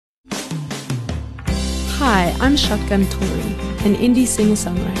Hi, I'm Shotgun Tori, an indie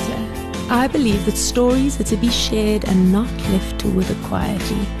singer-songwriter. I believe that stories are to be shared and not left to wither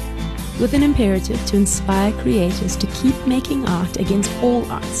quietly. With an imperative to inspire creators to keep making art against all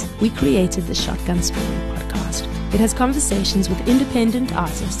odds, we created the Shotgun Story podcast. It has conversations with independent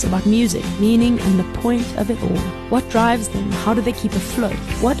artists about music, meaning, and the point of it all. What drives them? How do they keep afloat?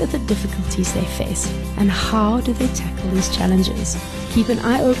 What are the difficulties they face? And how do they tackle these challenges? Keep an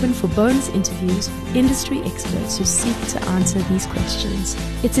eye open for bonus interviews with industry experts who seek to answer these questions.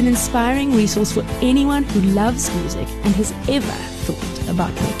 It's an inspiring resource for anyone who loves music and has ever thought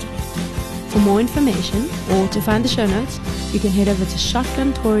about making it. For more information or to find the show notes, you can head over to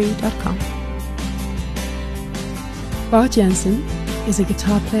shotguntory.com. Bart Janssen is a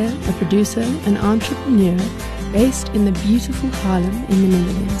guitar player, a producer, an entrepreneur based in the beautiful Haarlem in the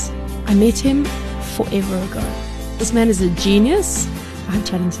Netherlands. I met him forever ago. This man is a genius. I'm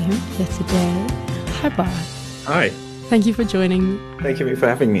chatting to him here today. Hi, Bart. Hi. Thank you for joining me. Thank you for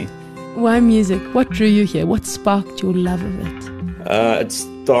having me. Why music? What drew you here? What sparked your love of it? It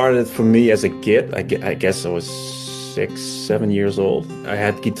started for me as a kid. I guess I was 6, 7 years old. I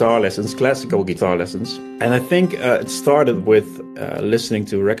had guitar lessons, classical guitar lessons. And I think it started with listening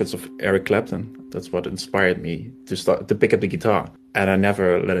to records of Eric Clapton. That's what inspired me to pick up the guitar. And I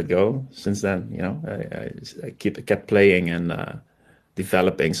never let it go since then. You know, I kept playing and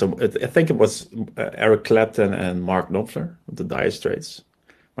developing. So I think it was Eric Clapton and Mark Knopfler of the Dire Straits.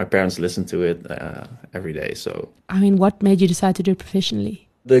 My parents listened to it every day. So, I mean, what made you decide to do it professionally?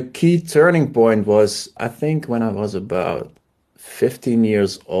 The key turning point was, I think, when I was about 15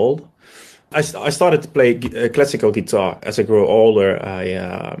 years old. I started to play classical guitar. As I grew older,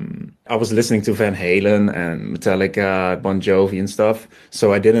 I was listening to Van Halen and Metallica, Bon Jovi and stuff.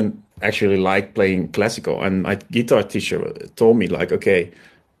 So I didn't actually like playing classical. And my guitar teacher told me, like, okay,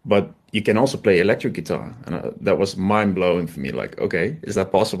 but you can also play electric guitar. And that was mind-blowing for me. Like, okay, is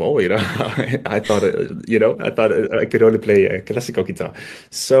that possible? You know, I thought I could only play classical guitar.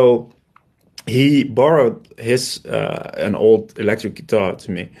 So he borrowed an old electric guitar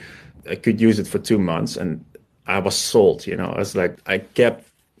to me. I could use it for 2 months and I was sold, you know. I kept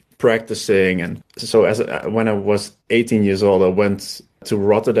practicing. And so when I was 18 years old, I went to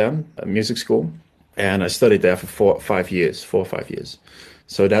Rotterdam, a music school, and I studied there for 4 or 5 years.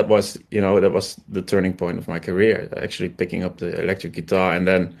 So that was the turning point of my career, actually picking up the electric guitar. And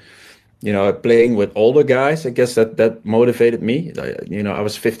then, you know, playing with older guys, I guess that motivated me. I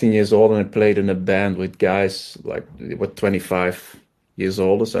was 15 years old and I played in a band with guys like, 25 years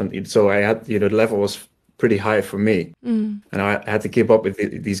old. And so I had, the level was pretty high for me. And I had to keep up with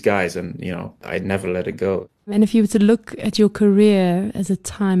these guys and, I never let it go. And if you were to look at your career as a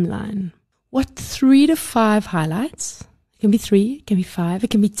timeline, what 3 to 5 highlights, it can be 3, it can be 5, it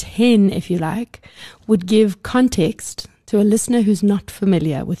can be 10 if you like, would give context to a listener who's not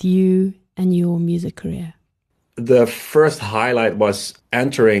familiar with you and your music career? The first highlight was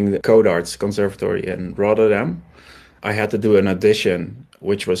entering the Codarts Conservatory in Rotterdam. I had to do an audition,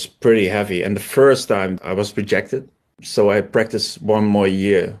 which was pretty heavy. And the first time I was rejected. So I practiced 1 more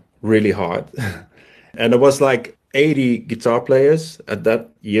year really hard. And there was like 80 guitar players at that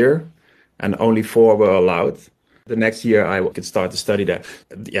year and only 4 were allowed. The next year I could start to study there.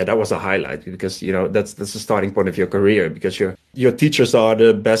 Yeah, that was a highlight because, that's the starting point of your career because your teachers are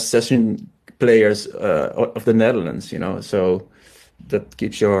the best session players of the Netherlands, so that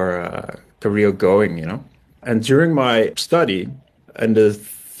keeps your career going, And during my study in the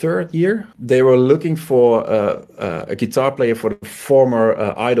 3rd year, they were looking for a guitar player for the former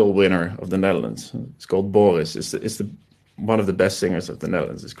Idol winner of the Netherlands. It's called Boris. It's one of the best singers of the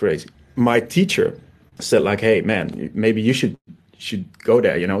Netherlands. It's crazy. My teacher said like, hey man, maybe you should go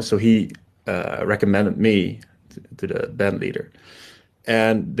there, So he recommended me to the band leader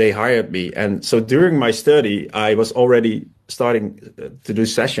and they hired me. And so during my study, I was already starting to do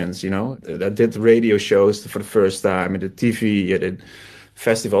sessions, I did radio shows for the first time, I did TV, I did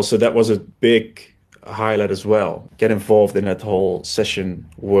festivals. So that was a big highlight as well. Get involved in that whole session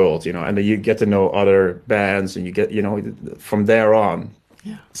world, and then you get to know other bands and you get, from there on,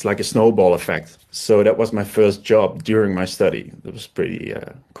 yeah. It's like a snowball effect. So that was my first job during my study. That was pretty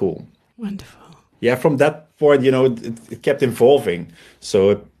cool. Wonderful. Yeah, from that point, it kept evolving.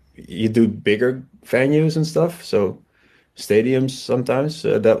 So you do bigger venues and stuff. So stadiums sometimes.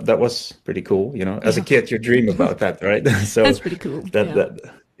 That was pretty cool. As a kid, you dream about that, right? So that's pretty cool.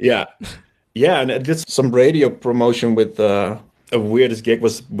 Yeah, and I did some radio promotion with a weirdest gig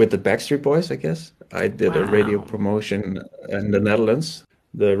was with the Backstreet Boys, I guess. I did a radio promotion in the Netherlands.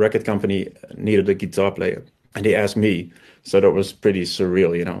 The record company needed a guitar player and they asked me. So that was pretty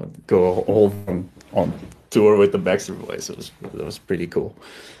surreal, go all from on tour with the Backstreet Boys. It was pretty cool.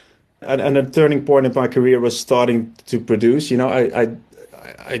 And a turning point in my career was starting to produce. You know,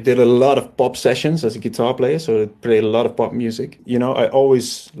 I did a lot of pop sessions as a guitar player, so I played a lot of pop music. You know, I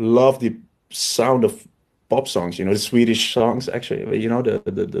always loved the sound of pop songs. You know, the Swedish songs actually. You know,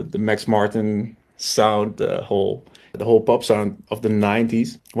 the Max Martin sound, the whole pop sound of the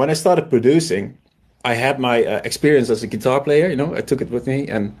 90s. When I started producing, I had my experience as a guitar player. You know, I took it with me,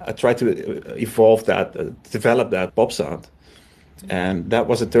 and I tried to evolve that, develop that pop sound. And that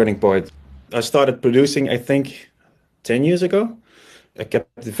was a turning point. I started producing, I think, 10 years ago. I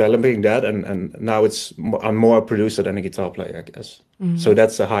kept developing that, and now I'm more a producer than a guitar player, I guess. Mm-hmm. So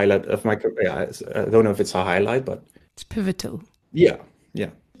that's a highlight of my career. I don't know if it's a highlight, but it's pivotal. Yeah.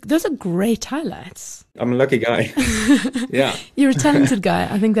 Those are great highlights. I'm a lucky guy. Yeah. You're a talented guy.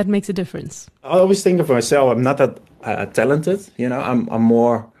 I think that makes a difference. I always think of myself, I'm not that talented. You know, I'm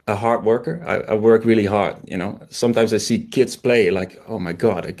more a hard worker. I work really hard. You know, sometimes I see kids play like, oh my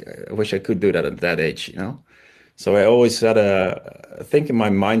God, I wish I could do that at that age, you know. So I always had I think my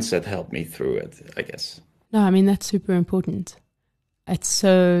mindset helped me through it, I guess. No, I mean, that's super important. It's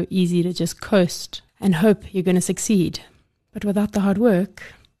so easy to just coast and hope you're going to succeed. But without the hard work,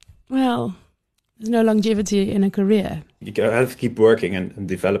 well, there's no longevity in a career. You have to keep working and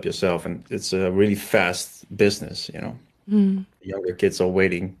develop yourself. And it's a really fast business, you know. Mm. Younger kids are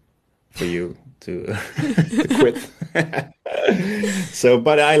waiting for you to, to quit. So,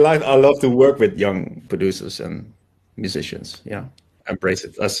 but I love to work with young producers and musicians. Yeah, embrace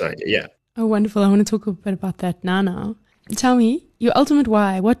it. Yeah. Oh, wonderful! I want to talk a bit about that now. Tell me your ultimate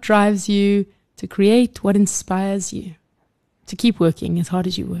why. What drives you to create? What inspires you to keep working as hard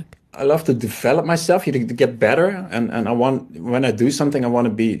as you work? I love to develop myself, to get better, and I want, when I do something, I want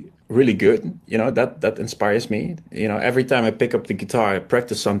to be really good. You know, that inspires me. You know, every time I pick up the guitar, I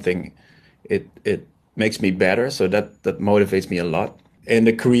practice something, it makes me better. So that motivates me a lot. And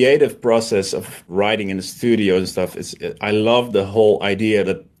the creative process of writing in the studio and stuff I love the whole idea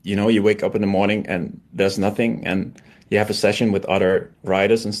that, you know, you wake up in the morning and there's nothing, and you have a session with other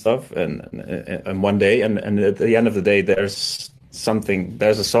writers and stuff, and one day, and at the end of the day, there's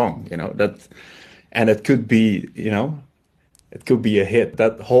a song, you know, and it could be, you know, it could be a hit.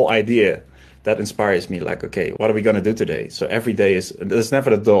 That whole idea, that inspires me. Like, okay, what are we going to do today? So every day there's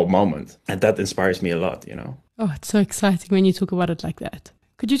never a dull moment. And that inspires me a lot, you know. Oh, it's so exciting when you talk about it like that.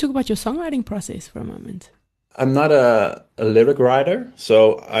 Could you talk about your songwriting process for a moment? I'm not a lyric writer,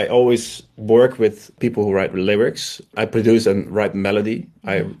 so I always work with people who write lyrics. I produce and write melody.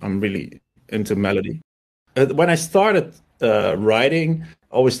 I'm really into melody. When I started writing,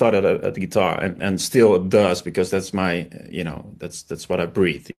 always started at the guitar, and still it does, because that's my, you know, that's what I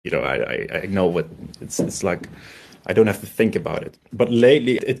breathe. You know, I know what it's like. I don't have to think about it. But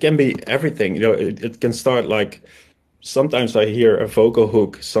lately, it can be everything. You know, it can start like, sometimes I hear a vocal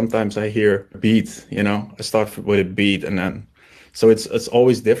hook, sometimes I hear a beat. You know, I start with a beat, and then so it's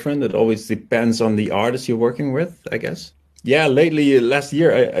always different. It always depends on the artist you're working with, I guess. Yeah, lately, last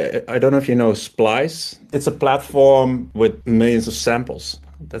year, I don't know if you know Splice. It's a platform with millions of samples.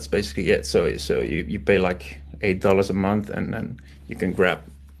 That's basically it. So you pay like $8 a month, and then you can grab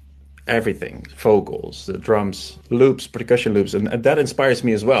everything: vocals, the drums, loops, percussion loops, and that inspires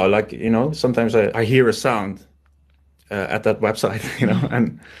me as well. Like, you know, sometimes I hear a sound at that website, you know,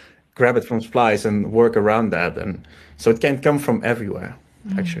 and grab it from Splice and work around that, and so it can come from everywhere,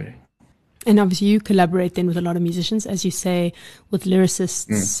 actually. And obviously you collaborate then with a lot of musicians, as you say, with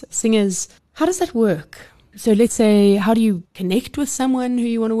lyricists, singers. How does that work? So let's say, how do you connect with someone who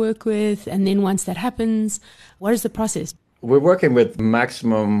you want to work with? And then once that happens, what is the process? We're working with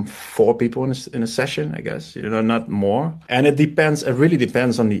maximum 4 people in a session, I guess, you know, not more. And it really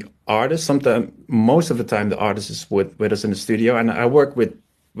depends on the artist. Sometimes, most of the time, the artist is with us in the studio. And I work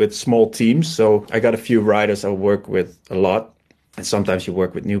with small teams. So I got a few writers I work with a lot. And sometimes you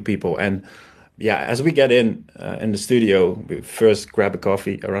work with new people. And yeah, as we get in the studio, we first grab a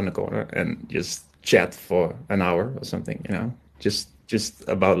coffee around the corner and just chat for an hour or something, you know, just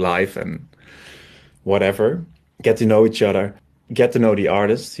about life and whatever. Get to know each other, get to know the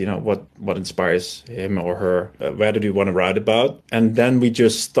artist, you know, what inspires him or her, where do you want to write about? And then we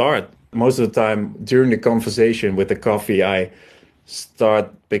just start. Most of the time during the conversation with the coffee, I start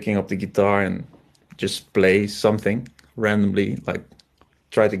picking up the guitar and just play something randomly, like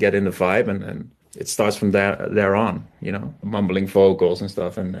try to get in the vibe, and it starts from there on, you know, mumbling vocals and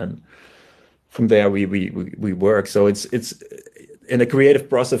stuff, and from there we work. So it's in a creative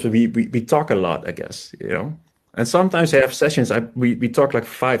process, we talk a lot, I guess, you know. And sometimes I have sessions we talk like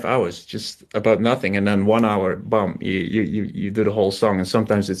 5 hours just about nothing, and then 1 hour, boom, you do the whole song. And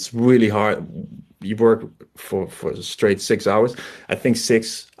sometimes it's really hard you work for straight 6 hours. I think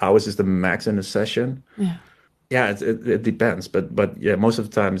 6 hours is the max in a session. Yeah. Yeah, it depends, but yeah, most of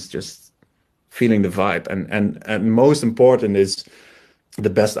the time it's just feeling the vibe, and most important is the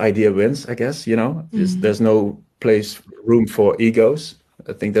best idea wins, I guess, there's no room for egos.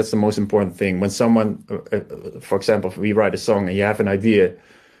 I think that's the most important thing. When someone, for example, if we write a song and you have an idea,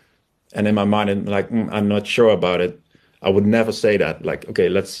 and in my mind, I'm like, I'm not sure about it, I would never say that. Like, okay,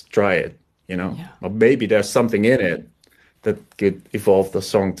 let's try it, Yeah. or maybe there's something in it that could evolve the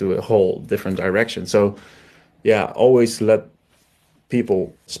song to a whole different direction. So, yeah, always let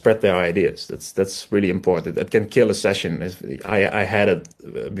people spread their ideas. That's really important. That can kill a session. I had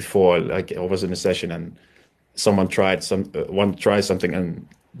it before. Like, I was in a session and someone tried something, and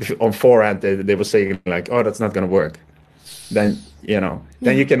on forehand they were saying like, "Oh, that's not going to work." Then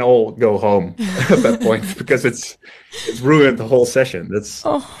then you can all go home at that point, because it's ruined the whole session. That's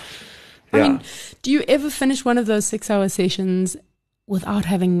Oh, I yeah. mean, do you ever finish one of those 6-hour sessions without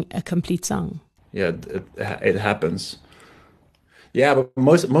having a complete song? Yeah, it happens. Yeah, but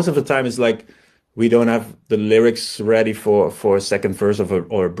most of the time it's like we don't have the lyrics ready for a second verse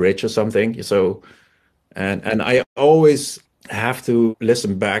or a bridge or something. So and I always have to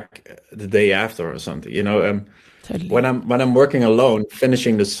listen back the day after or something. Totally. When I'm working alone,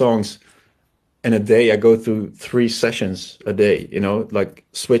 finishing the songs in a day, I go through 3 sessions a day. Like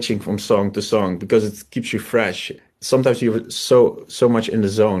switching from song to song, because it keeps you fresh. Sometimes you're so much in the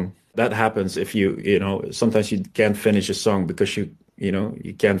zone. That happens if sometimes you can't finish a song because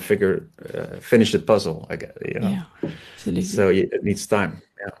you can't finish the puzzle, I guess. Yeah, absolutely. So it needs time.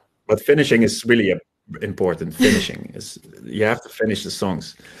 Yeah, but finishing is really important. Finishing is, you have to finish the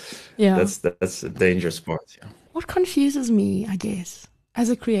songs. Yeah. That's a dangerous part. Yeah. What confuses me, I guess, as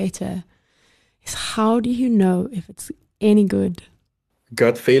a creator, is how do you know if it's any good?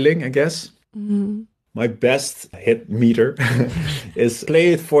 Gut feeling, I guess. Mm. My best hit meter is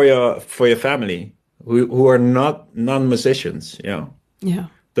play it for your family who are not non-musicians. Yeah.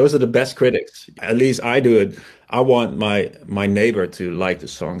 Those are the best critics. At least I do it. I want my neighbor to like the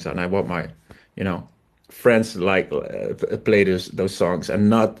songs, and I want my friends to play those songs, and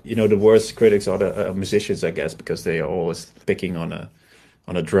not the worst critics are the musicians, I guess, because they are always picking on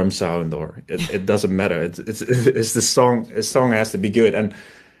a drum sound, or it doesn't matter. It's the song. A song has to be good. And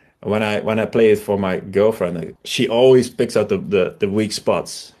when I play it for my girlfriend, she always picks out the weak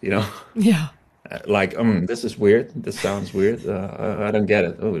spots. Yeah. Like, this is weird. This sounds weird. I don't get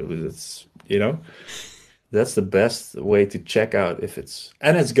it. Oh, it's that's the best way to check out if it's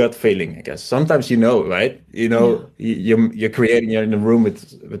gut feeling, I guess. Sometimes right? You're creating. You're in a room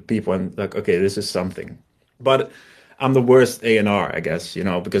with people, and like, okay, this is something. But I'm the worst A&R, I guess.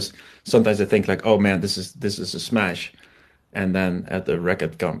 Because sometimes I think like, oh man, this is a smash. And then at the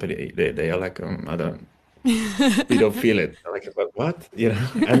record company, they are like, we don't feel it. I'm like, but what?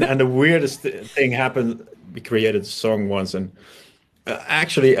 And the weirdest thing happened. We created a song once, and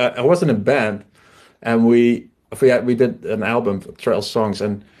actually, I was in a band, and we did an album, 12 songs,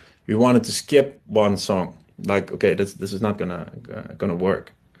 and we wanted to skip one song. Like, okay, this is not gonna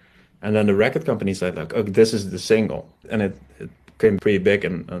work. And then the record company said like, oh, this is the single, and it became pretty big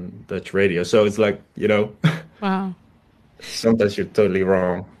on Dutch radio. So it's like, Wow. sometimes you're totally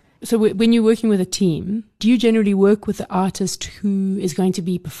wrong. So when you're working with a team, do you generally work with the artist who is going to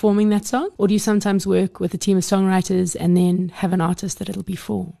be performing that song? Or do you sometimes work with a team of songwriters and then have an artist that it'll be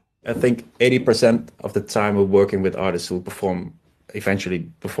for? I think 80% of the time we're working with artists who eventually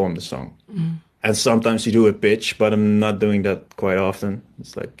perform the song. Mm. And sometimes you do a pitch, but I'm not doing that quite often.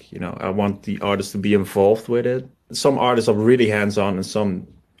 It's like, I want the artist to be involved with it. Some artists are really hands-on and some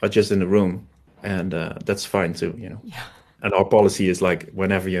are just in the room. And that's fine too, Yeah. And our policy is like,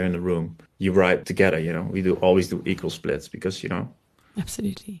 whenever you're in the room, you write together, We always do equal splits because,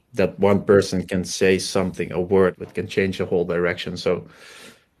 Absolutely. that one person can say something, a word that can change the whole direction. So,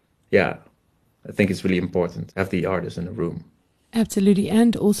 yeah, I think it's really important to have the artist in the room. Absolutely.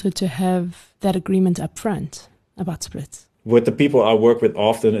 And also to have that agreement up front about splits. With the people I work with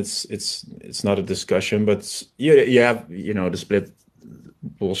often, it's not a discussion, but you have, the split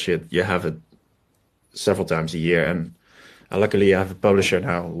bullshit, you have it several times a year. And luckily I have a publisher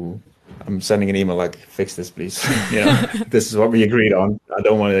now who I'm sending an email like, fix this, please. This is what we agreed on. I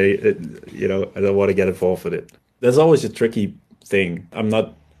don't want to, I don't want to get involved with it. There's always a tricky thing. I'm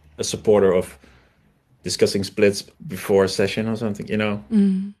not a supporter of discussing splits before a session or something,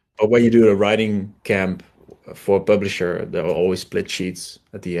 Mm. But when you do a writing camp for a publisher, there are always split sheets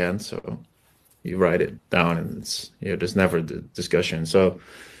at the end. So you write it down and it's, there's never the discussion. So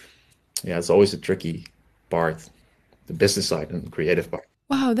yeah, it's always a tricky part, the business side and the creative part.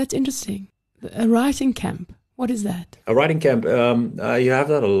 Wow, that's interesting. A writing camp. What is that? A writing camp, you have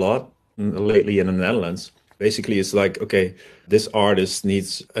that a lot lately in the Netherlands. Basically, it's like, okay, this artist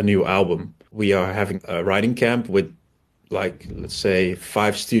needs a new album. We are having a writing camp with, like, let's say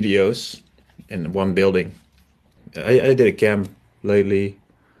 5 studios in one building. I did a camp lately.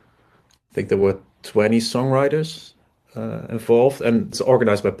 I think there were 20 songwriters involved, and it's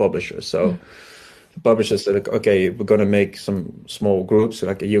organized by publishers. So the publishers said, like, okay, we're gonna make some small groups.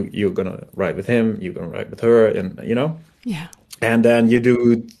 Like you're gonna write with him, you're gonna write with her, and Yeah. and then you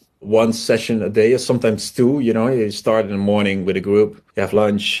do one session a day, or sometimes two. You start in the morning with a group, you have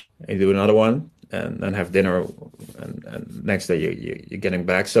lunch, and you do another one, and then have dinner, and next day you're getting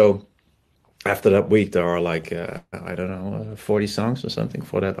back. So after that week, there are like I don't know, 40 songs or something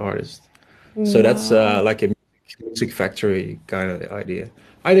for that artist. So that's Wow. like a music factory kind of idea.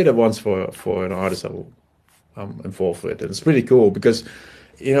 I did it once for an artist I'm involved with, and it's pretty cool because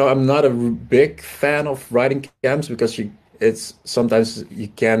I'm not a big fan of writing camps because it's sometimes you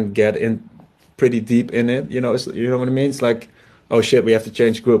can get in pretty deep in it. You know what I mean? It's like, oh shit, we have to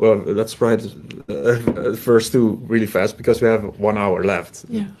change group. Oh, let's write first two really fast because we have 1 hour left.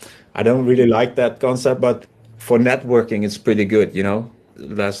 Yeah. I don't really like that concept, but for networking, it's pretty good.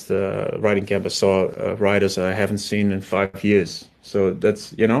 Last writing camp I saw writers I haven't seen in 5 years, so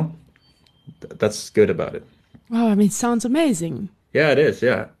that's good about it. Wow, I mean, it sounds amazing. Yeah, it is.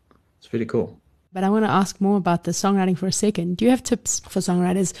 Yeah, it's pretty cool. But I want to ask more about the songwriting for a second. Do you have tips for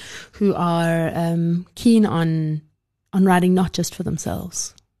songwriters who are keen on writing not just for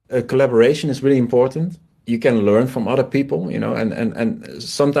themselves? Collaboration is really important. You can learn from other people, and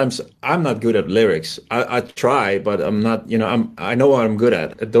sometimes I'm not good at lyrics. I try, but I'm not, I know what I'm good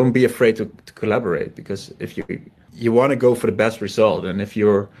at. Don't be afraid to collaborate, because if you want to go for the best result, and if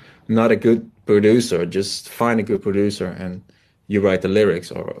you're not a good producer, just find a good producer and you write the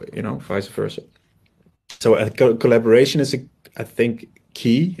lyrics, or vice versa. So collaboration is, I think,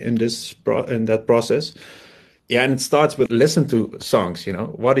 key in that process. Yeah, and it starts with listen to songs.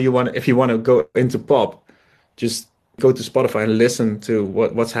 What do you want? If you want to go into pop, just go to Spotify and listen to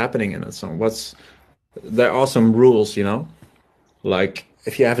what's happening in that song. There are some rules. Like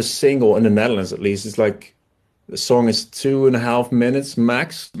if you have a single in the Netherlands, at least, it's like the song is 2.5 minutes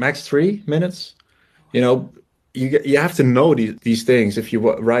max 3 minutes. You have to know these things if you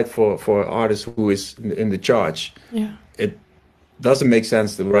write for an artist who is in the charge. Yeah. It doesn't make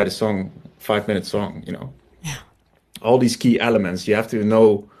sense to write a song, 5 minute song. Yeah. All these key elements, you have to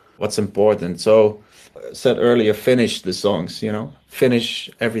know what's important. So said earlier, finish the songs. Finish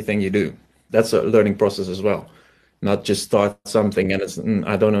everything you do. That's a learning process as well. Not just start something and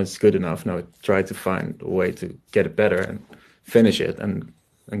I don't know, it's good enough. No, try to find a way to get it better and finish it and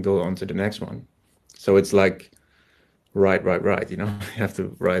go on to the next one. So it's like write. You have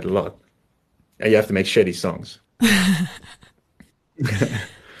to write a lot, and you have to make shitty songs.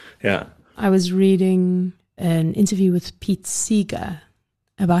 Yeah. I was reading an interview with Pete Seeger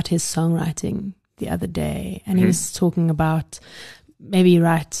about his songwriting the other day, and he was talking about maybe you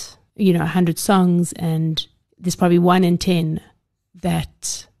write 100 songs, and there's probably 1 in 10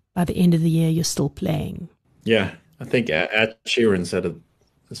 that by the end of the year you're still playing. Yeah, I think Ed Sheeran said it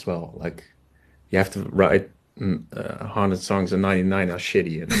as well. Like, you have to write 100 songs and 99 are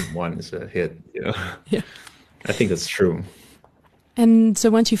shitty and one is a hit. Yeah. I think that's true. And so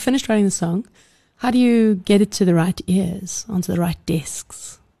once you've finished writing the song, how do you get it to the right ears, onto the right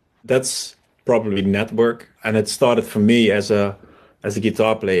desks? That's probably network, and it started for me as a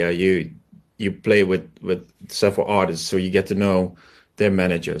guitar player. You play with several artists, so you get to know their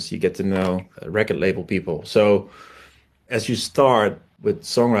managers, you get to know record label people. So as you start with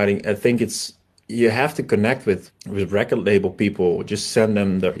songwriting, I think you have to connect with record label people. Just send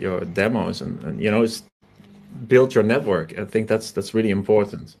them your demos, and it's build your network. I think that's really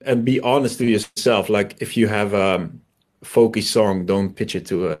important. And be honest to yourself. Like, if you have a folky song, don't pitch it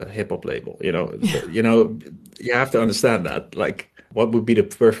to a hip hop label. You have to understand that. Like, what would be the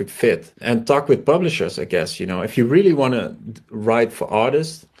perfect fit? And talk with publishers, I guess. If you really want to write for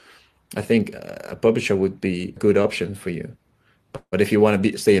artists, I think a publisher would be a good option for you. But if you want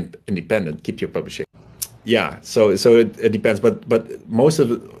to stay independent, keep your publishing. Yeah, so it depends. But most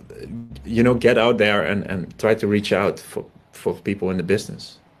of it, get out there and try to reach out for people in the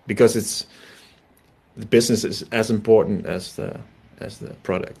business, because the business is as important as the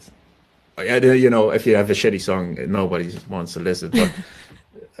product. If you have a shitty song, nobody wants to listen. But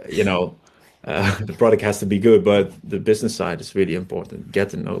the product has to be good. But the business side is really important.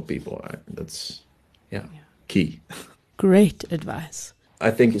 Get to know people. That's key. Great advice.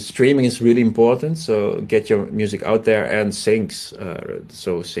 I think streaming is really important. So get your music out there and syncs.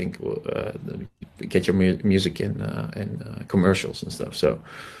 So sync, get your music in commercials and stuff. So,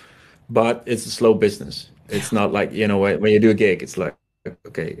 but it's a slow business. It's not like, when you do a gig, it's like,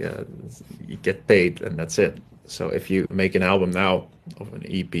 okay, you get paid and that's it. So if you make an album now of an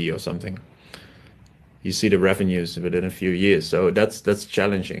EP or something, you see the revenues within a few years. So that's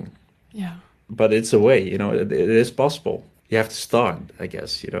challenging. Yeah. But it's a way, it is possible. You have to start, I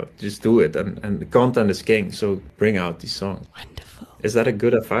guess, just do it. And the content is king. So bring out these songs. Wonderful. Is that a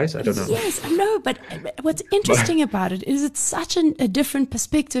good advice? I don't know. Yes, no, but what's interesting about it is it's such a different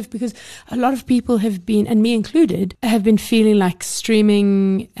perspective, because a lot of people have been, and me included, have been feeling like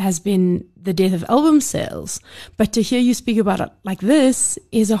streaming has been the death of album sales. But to hear you speak about it like this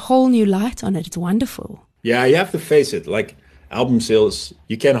is a whole new light on it. It's wonderful. Yeah, you have to face it. Like album sales,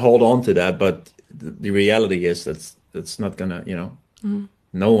 you can hold on to that, but the reality is that's not gonna,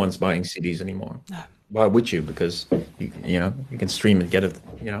 no one's buying CDs anymore. No. Why would you? Because you can stream and get it.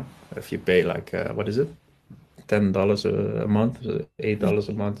 If you pay like what is it, $10 a month, $8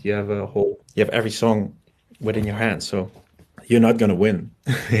 a month, you have every song within your hands. So you're not gonna win.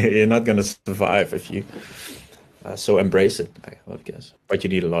 You're not gonna survive if you. So embrace it, I would guess. But you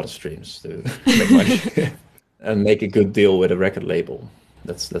need a lot of streams to make money and make a good deal with a record label.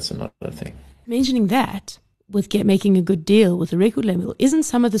 That's another thing. Mentioning that, with making a good deal with a record label, isn't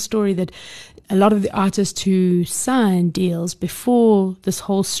some of the story that a lot of the artists who sign deals before this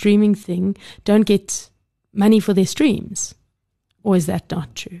whole streaming thing don't get money for their streams? Or is that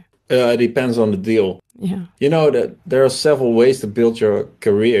not true? It depends on the deal. Yeah. That there are several ways to build your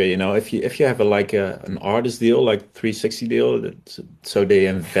career. If you have an artist deal, like 360 deal, so they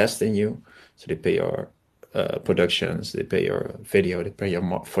invest in you, so they pay your productions, they pay your video, they pay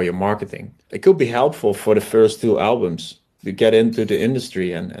for your marketing. It could be helpful for the first 2 albums to get into the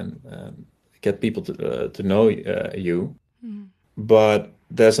industry and get people to know you. Mm. But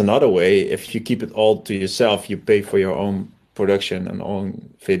there's another way. If you keep it all to yourself, you pay for your own production and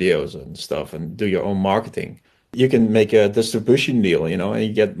own videos and stuff and do your own marketing. You can make a distribution deal, and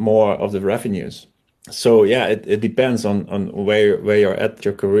you get more of the revenues. So yeah, it depends on where you're at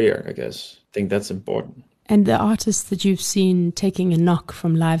your career, I guess. I think that's important. And the artists that you've seen taking a knock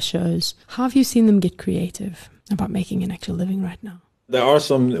from live shows, how have you seen them get creative about making an actual living right now? There are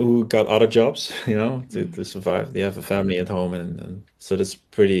some who got other jobs, to survive. They have a family at home, and so that's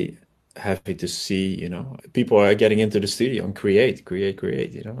pretty happy to see. People are getting into the studio and create.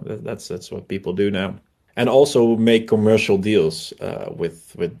 That's what people do now, and also make commercial deals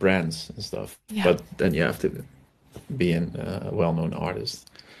with brands and stuff. Yeah. But then you have to be a well-known artist.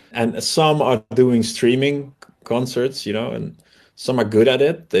 And some are doing streaming concerts, and some are good at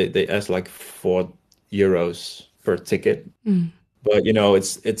it. They ask like €4 per ticket. Mm. But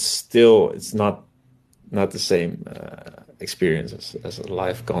it's not the same experience as a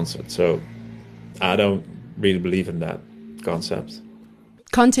live concert. So I don't really believe in that concept.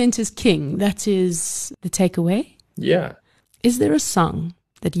 Content is king. That is the takeaway. Yeah. Is there a song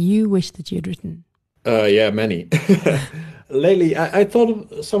that you wish that you'd written? Yeah, many. Lately, I thought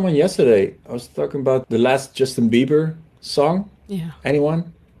of someone yesterday. I was talking about the last Justin Bieber song. Yeah.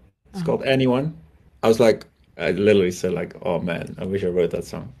 Anyone? It's called Anyone. I literally said like, oh man, I wish I wrote that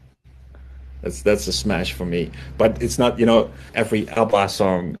song. That's a smash for me. But it's not, every ABBA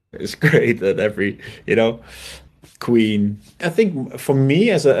song is great, and every, Queen. I think for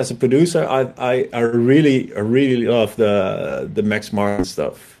me as a producer, I really love the Max Martin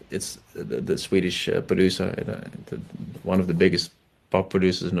stuff. It's the Swedish producer, one of the biggest pop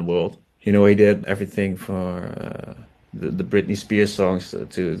producers in the world. He did everything for the Britney Spears songs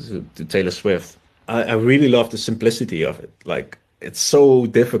to Taylor Swift. I really love the simplicity of it. Like, it's so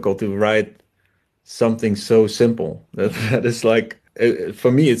difficult to write something so simple. That is like,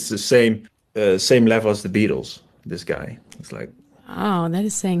 for me, it's the same level as the Beatles. This guy, it's like, oh, that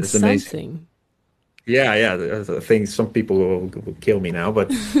is saying something. Amazing. Yeah. I think some people will kill me now,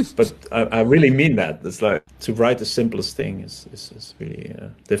 but I really mean that. It's like, to write the simplest thing is really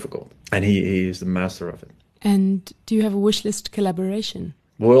difficult, and he is the master of it. And do you have a wish list collaboration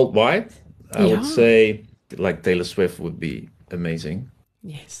worldwide? I would say like Taylor Swift would be amazing.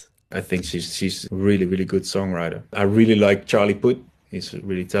 Yes, I think she's a really, really good songwriter. I really like Charlie Puth. He's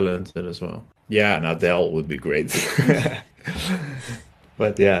really talented as well. Yeah, and Adele would be great.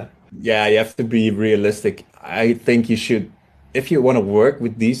 But yeah, you have to be realistic. I think you should, if you want to work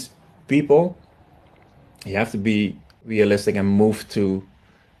with these people, you have to be realistic and move to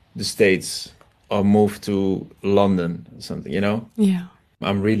the States or move to London or something, Yeah.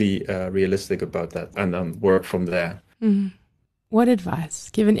 I'm really realistic about that, and then work from there. Mm. what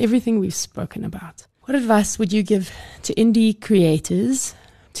advice, given everything we've spoken about, what advice would you give to indie creators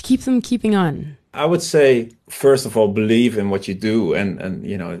to keep them keeping on? I would say, first of all, believe in what you do. And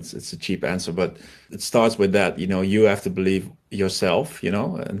you know, it's a cheap answer, but it starts with that. You know, you have to believe yourself, you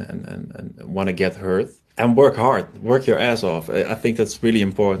know, and want to get heard. And work hard, work your ass off. I think that's really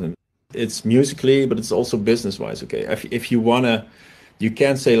important. It's musically, but it's also business-wise, okay? If you want to, you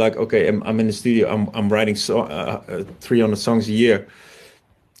can't say like, okay, I'm in the studio, I'm writing 300 songs a year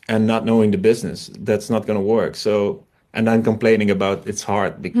and not knowing the business. That's not going to work. So, and then complaining about it's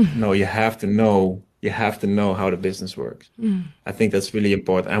hard. No, you have to know how the business works. I think that's really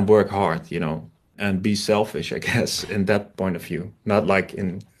important. And work hard, you know, and be selfish, I guess, in that point of view. Not like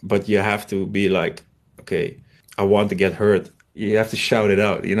but you have to be like, okay, I want to get heard. You have to shout it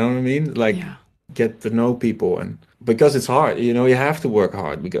out. You know what I mean? Like, get to know people. And because it's hard, you know, you have to work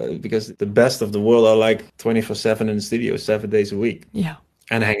hard because the best of the world are like 24/7 in the studio, 7 days a week. Yeah.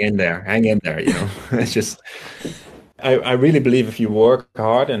 And hang in there, you know. It's just, I really believe if you work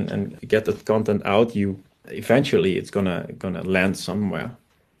hard and get the content out, eventually it's gonna land somewhere.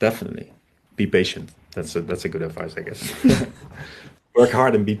 Definitely. Be patient. That's a good advice, I guess. Work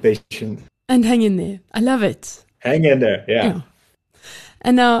hard and be patient. And hang in there. I love it. Hang in there, yeah.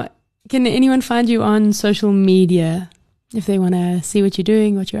 And now, can anyone find you on social media if they want to see what you're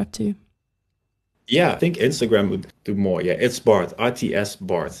doing, what you're up to? Yeah, I think Instagram would do more. Yeah, it's Bart, RTS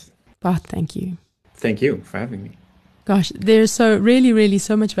Bart. Bart, thank you. Thank you for having me. Gosh, there's really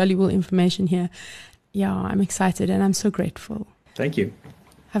so much valuable information here. Yeah, I'm excited and I'm so grateful. Thank you.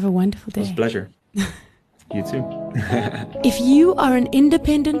 Have a wonderful day. It was a pleasure. You too. If you are an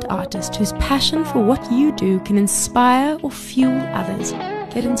independent artist whose passion for what you do can inspire or fuel others,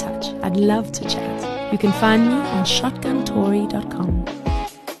 get in touch. I'd love to chat. You can find me on shotguntory.com.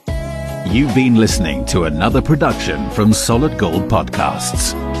 You've been listening to another production from Solid Gold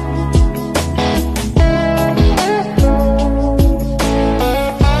Podcasts.